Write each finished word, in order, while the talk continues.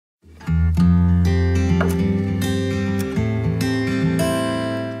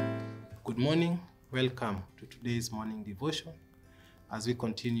Welcome to today's morning devotion as we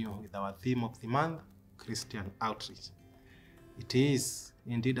continue with our theme of the month, Christian Outreach. It is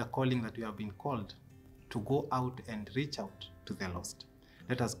indeed a calling that we have been called to go out and reach out to the lost.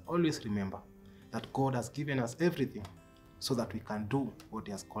 Let us always remember that God has given us everything so that we can do what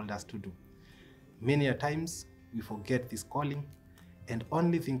He has called us to do. Many a times we forget this calling and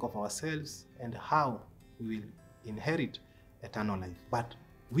only think of ourselves and how we will inherit eternal life. But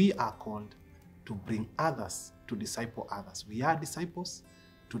we are called to bring others, to disciple others. We are disciples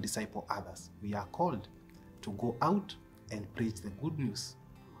to disciple others. We are called to go out and preach the good news.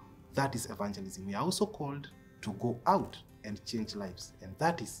 That is evangelism. We are also called to go out and change lives, and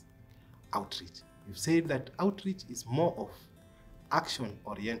that is outreach. We've said that outreach is more of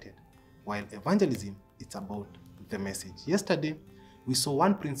action-oriented, while evangelism is about the message. Yesterday, we saw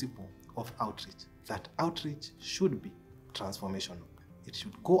one principle of outreach, that outreach should be transformational. It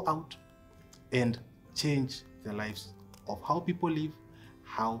should go out and change the lives of how people live,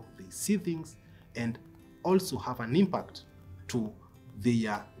 how they see things, and also have an impact to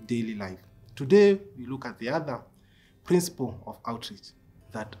their daily life. Today, we look at the other principle of outreach,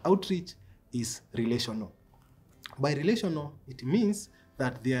 that outreach is relational. By relational, it means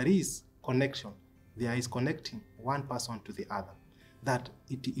that there is connection. There is connecting one person to the other, that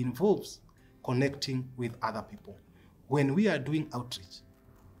it involves connecting with other people. When we are doing outreach,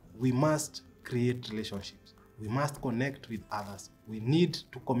 we must create relationships. We must connect with others. We need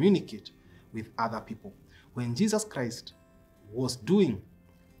to communicate with other people. When Jesus Christ was doing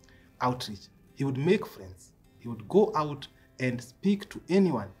outreach, He would make friends. He would go out and speak to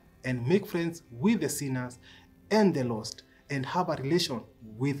anyone and make friends with the sinners and the lost and have a relation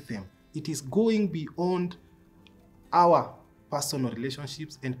with them. It is going beyond our personal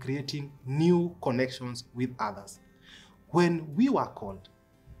relationships and creating new connections with others. When we were called,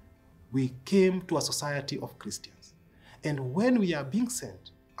 we came to a society of Christians. And when we are being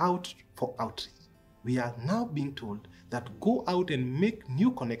sent out for outreach, we are now being told that go out and make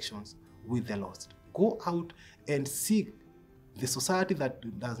new connections with the lost. Go out and seek the society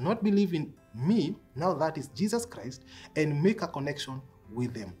that does not believe in me, now that is Jesus Christ, and make a connection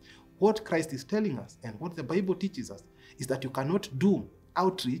with them. What Christ is telling us and what the Bible teaches us is that you cannot do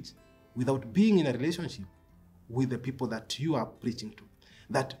outreach without being in a relationship with the people that you are preaching to.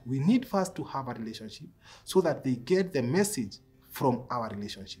 That we need first to have a relationship so that they get the message from our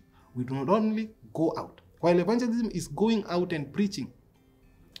relationship. We do not only go out. While evangelism is going out and preaching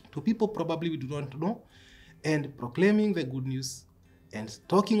to people probably we do not know, and proclaiming the good news and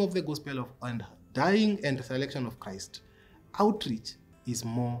talking of the gospel of and dying and resurrection of Christ, outreach is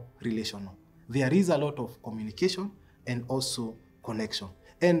more relational. There is a lot of communication and also connection.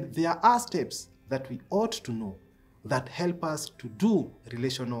 And there are steps that we ought to know that help us to do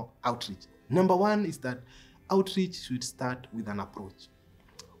relational outreach. Number one is that outreach should start with an approach.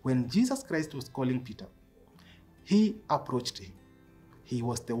 When Jesus Christ was calling Peter, He approached him. He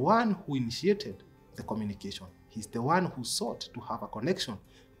was the one who initiated the communication. He's the one who sought to have a connection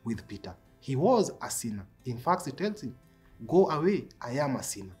with Peter. He was a sinner. In fact, He tells him, "Go away, I am a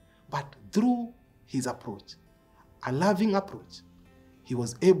sinner." But through his approach, a loving approach, He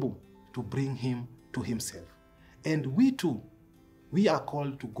was able to bring him to Himself. And we too, we are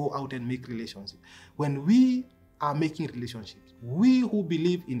called to go out and make relationships. When we are making relationships, we who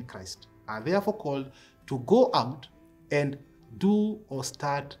believe in Christ are therefore called to go out and do or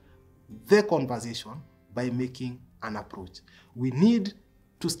start the conversation by making an approach. We need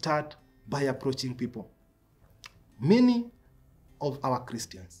to start by approaching people. Many of our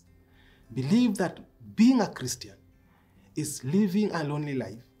Christians believe that being a Christian is living a lonely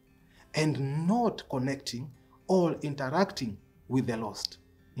life and not connecting or interacting with the lost,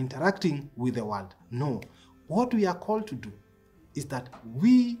 interacting with the world. No, what we are called to do is that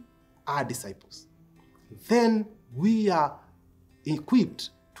we are disciples. Then we are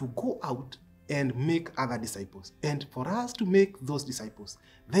equipped to go out and make other disciples. And for us to make those disciples,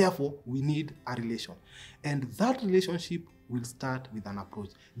 therefore, we need a relation. And that relationship will start with an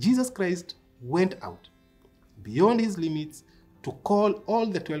approach. Jesus Christ went out beyond His limits to call all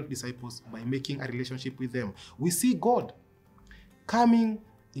the 12 disciples by making a relationship with them. We see God coming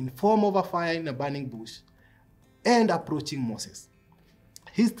in form of a fire in a burning bush and approaching Moses.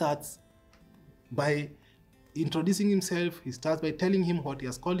 He starts by introducing Himself. He starts by telling him what He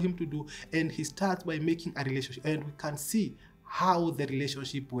has called him to do, and He starts by making a relationship. And we can see how the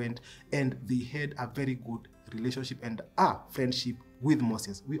relationship went, and they had a very good relationship and a friendship with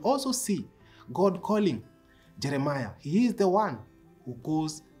Moses. We also see God calling Jeremiah. He is the one who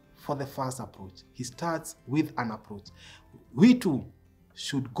goes for the first approach. He starts with an approach. We too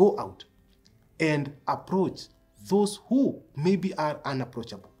should go out and approach those who maybe are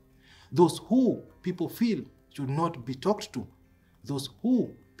unapproachable, those who people feel should not be talked to, those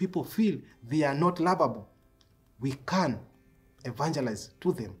who people feel they are not lovable. We can evangelize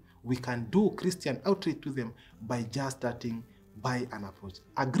to them. We can do Christian outreach to them by just starting by an approach.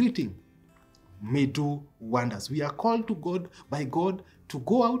 A greeting may do wonders. We are called to God by God to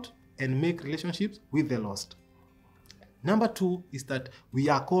go out and make relationships with the lost. Number 2 is that we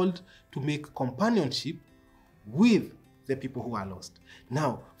are called to make companionship with the people who are lost.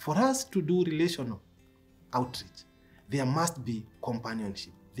 Now, for us to do relational outreach, there must be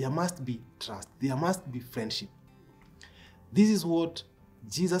companionship. There must be trust. There must be friendship. This is what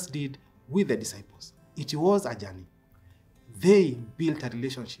Jesus did with the disciples. It was a journey. They built a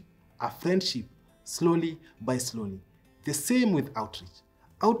relationship, a friendship, slowly by slowly. The same with outreach.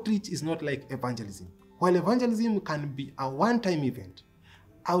 Outreach is not like evangelism. While evangelism can be a one-time event,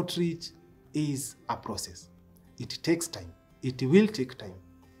 outreach is a process. It takes time. It will take time.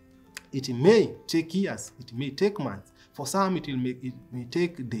 It may take years. It may take months. For some, it may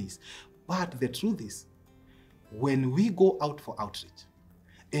take days. But the truth is, when we go out for outreach,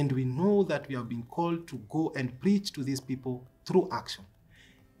 and we know that we have been called to go and preach to these people through action,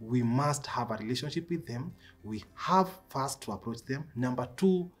 we must have a relationship with them. We have first to approach them. Number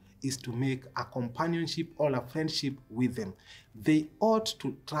 2 is to make a companionship or a friendship with them. They ought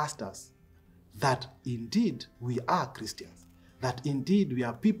to trust us that indeed we are Christians, that indeed we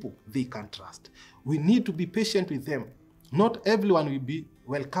are people they can trust. We need to be patient with them. Not everyone will be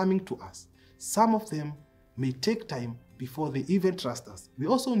welcoming to us. Some of them may take time before they even trust us. We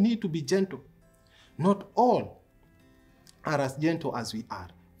also need to be gentle. Not all are as gentle as we are.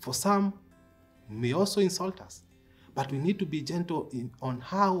 For some may also insult us, but we need to be gentle on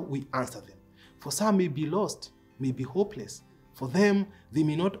how we answer them. For some may be lost, may be hopeless. For them, they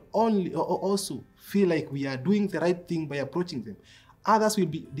may not only also feel like we are doing the right thing by approaching them. Others will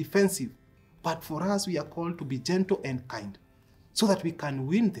be defensive, but for us, we are called to be gentle and kind so that we can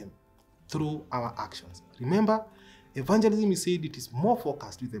win them through our actions. Remember, evangelism is said it is more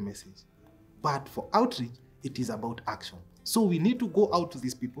focused with the message, but for outreach, it is about action. So we need to go out to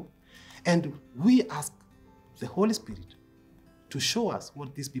these people and we ask the Holy Spirit to show us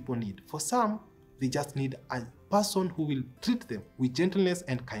what these people need. For some, they just need a person who will treat them with gentleness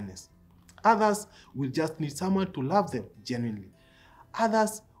and kindness. Others will just need someone to love them genuinely.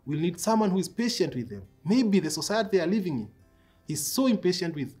 Others will need someone who is patient with them. Maybe the society they are living in is so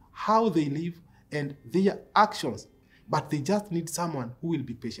impatient with how they live and their actions, but they just need someone who will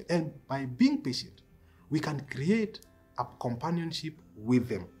be patient. And by being patient, we can create a companionship with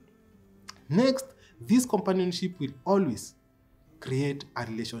them. Next, this companionship will always create a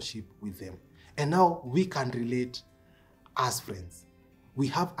relationship with them. And now we can relate as friends. We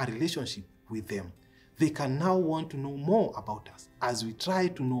have a relationship with them. They can now want to know more about us as we try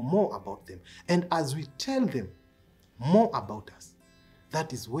to know more about them. And as we tell them more about us,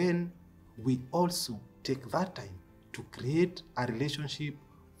 that is when we also take that time to create a relationship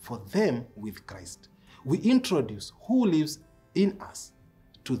for them with Christ. We introduce who lives in us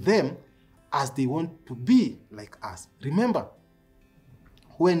to them as they want to be like us. Remember,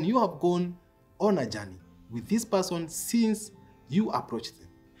 when you have gone on a journey with this person since you approached them,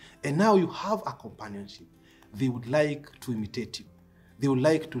 and now you have a companionship, they would like to imitate you. They would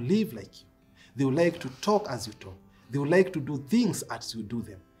like to live like you. They would like to talk as you talk. They would like to do things as you do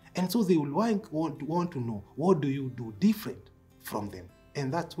them. And so they will want to know, what do you do different from them?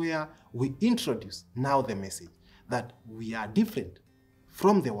 And that's where we introduce now the message that we are different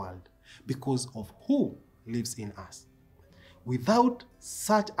from the world because of who lives in us. Without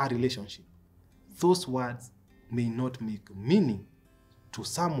such a relationship, those words may not make meaning to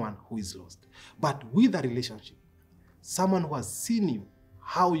someone who is lost. But with a relationship, someone who has seen you,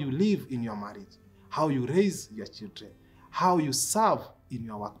 how you live in your marriage, how you raise your children, how you serve in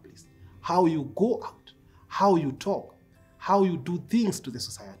your workplace, how you go out, how you talk, how you do things to the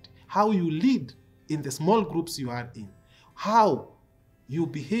society, how you lead in the small groups you are in, how you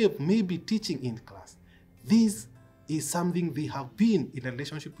behave maybe teaching in class. This is something they have been in a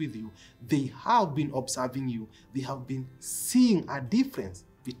relationship with you. They have been observing you. They have been seeing a difference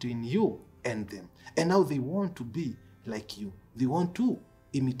between you and them. And now they want to be like you. They want to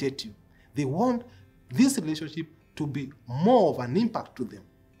imitate you. They want this relationship to be more of an impact to them.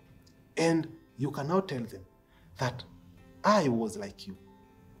 And you can now tell them that I was like you,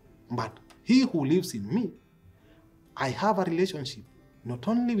 but he who lives in me, I have a relationship not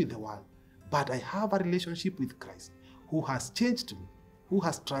only with the world, but I have a relationship with Christ, who has changed me, who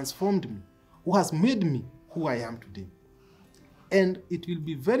has transformed me, who has made me who I am today. And it will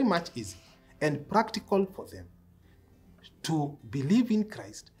be very much easy and practical for them to believe in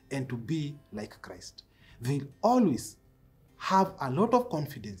Christ and to be like Christ. They'll always have a lot of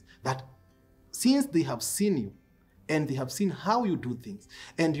confidence that since they have seen you and they have seen how you do things,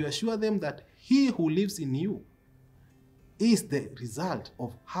 and you assure them that he who lives in you is the result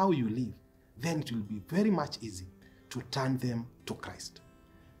of how you live, then it will be very much easy to turn them to Christ.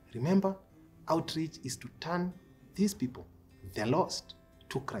 Remember, outreach is to turn these people, the lost,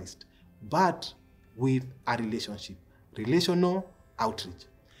 to Christ, but with a relationship, relational outreach.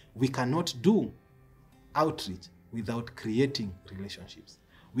 We cannot do outreach without creating relationships.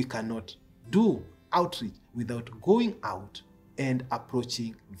 We cannot do outreach without going out and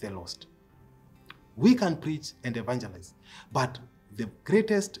approaching the lost. We can preach and evangelize, but the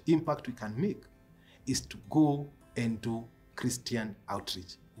greatest impact we can make is to go and do Christian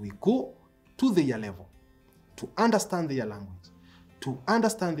outreach. We go to their level, to understand their language, to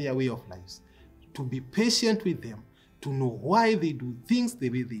understand their way of lives, to be patient with them, to know why they do things the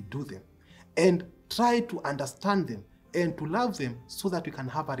way they do them, and try to understand them and to love them so that we can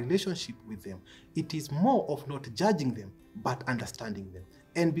have a relationship with them. It is more of not judging them, but understanding them.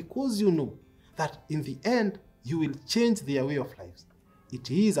 And because you know that in the end, you will change their way of lives,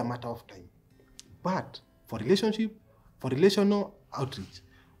 it is a matter of time. But for relationship, for relational outreach,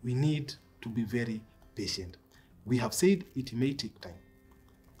 we need to be very patient. We have said it may take time.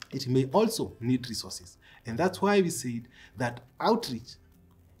 It may also need resources. And that's why we said that outreach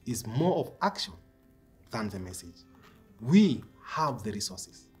is more of action than the message. We have the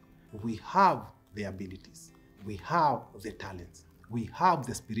resources. We have the abilities. We have the talents. We have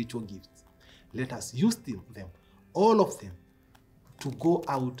the spiritual gifts. Let us use them, all of them, to go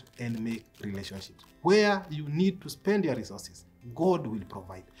out and make relationships. Where you need to spend your resources, God will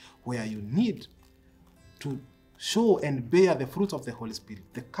provide. Where you need to show and bear the fruits of the Holy Spirit,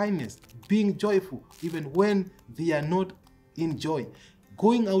 the kindness, being joyful, even when they are not in joy,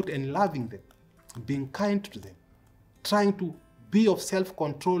 going out and loving them, being kind to them, trying to be of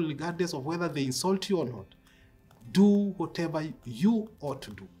self-control regardless of whether they insult you or not. Do whatever you ought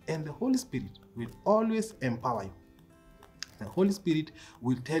to do, and the Holy Spirit will always empower you. The Holy Spirit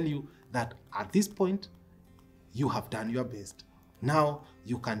will tell you that at this point, you have done your best. Now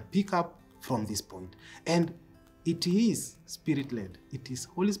you can pick up from this point. And it is Spirit-led. It is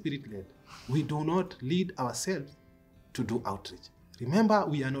Holy Spirit-led. We do not lead ourselves to do outreach. Remember,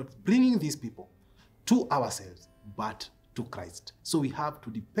 we are not bringing these people to ourselves, but to Christ. So we have to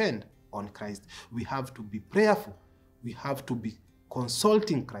depend on Christ. We have to be prayerful. We have to be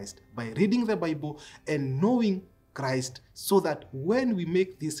consulting Christ by reading the Bible and knowing Christ, so that when we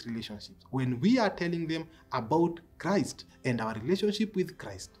make these relationships, when we are telling them about Christ and our relationship with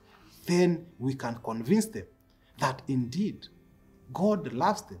Christ, then we can convince them that indeed God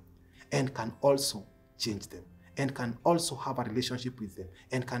loves them and can also change them and can also have a relationship with them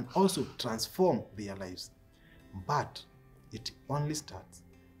and can also transform their lives. But it only starts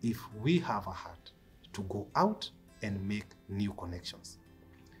if we have a heart to go out and make new connections.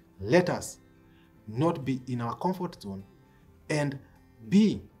 Let us not be in our comfort zone and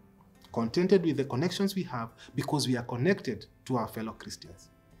be contented with the connections we have because we are connected to our fellow Christians.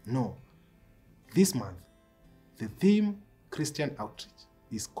 No. This month, the theme Christian Outreach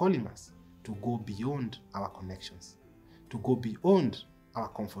is calling us to go beyond our connections, to go beyond our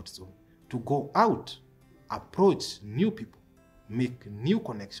comfort zone, to go out, approach new people, make new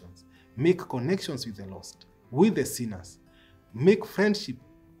connections, make connections with the lost, with the sinners, make friendship,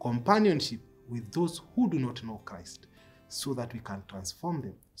 companionship with those who do not know Christ, so that we can transform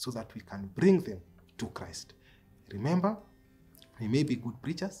them, so that we can bring them to Christ. Remember, we may be good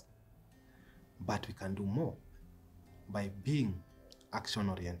preachers, but we can do more by being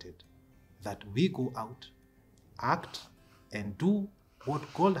action-oriented, that we go out, act, and do what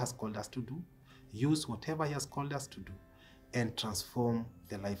God has called us to do, use whatever He has called us to do, and transform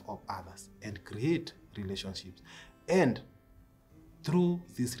the life of others, and create relationships. And through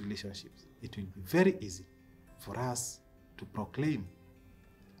these relationships, it will be very easy for us to proclaim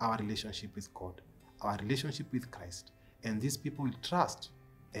our relationship with God, our relationship with Christ. And these people will trust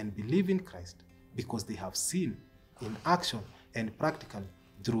and believe in Christ because they have seen in action and practically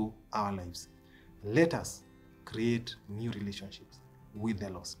through our lives. Let us create new relationships with the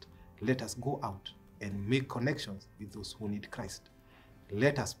lost. Let us go out and make connections with those who need Christ.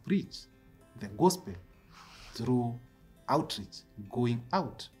 Let us preach the gospel through outreach, going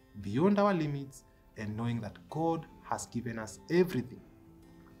out beyond our limits and knowing that God has given us everything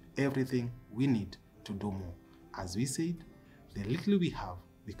we need to do more. As we said, the little we have,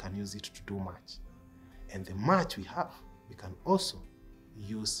 we can use it to do much. And the much we have, we can also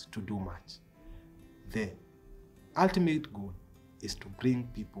use to do much. the ultimate goal is to bring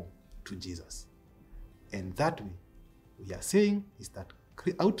people to Jesus. And that way, we are saying is that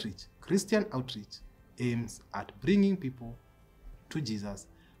Christian outreach aims at bringing people to Jesus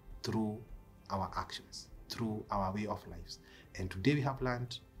through our actions, through our way of lives. And today we have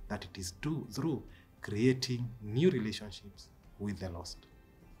learned that it is through creating new relationships with the lost.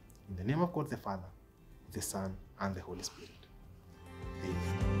 In the name of God the Father, the Son, and the Holy Spirit.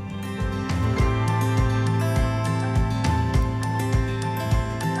 Amen.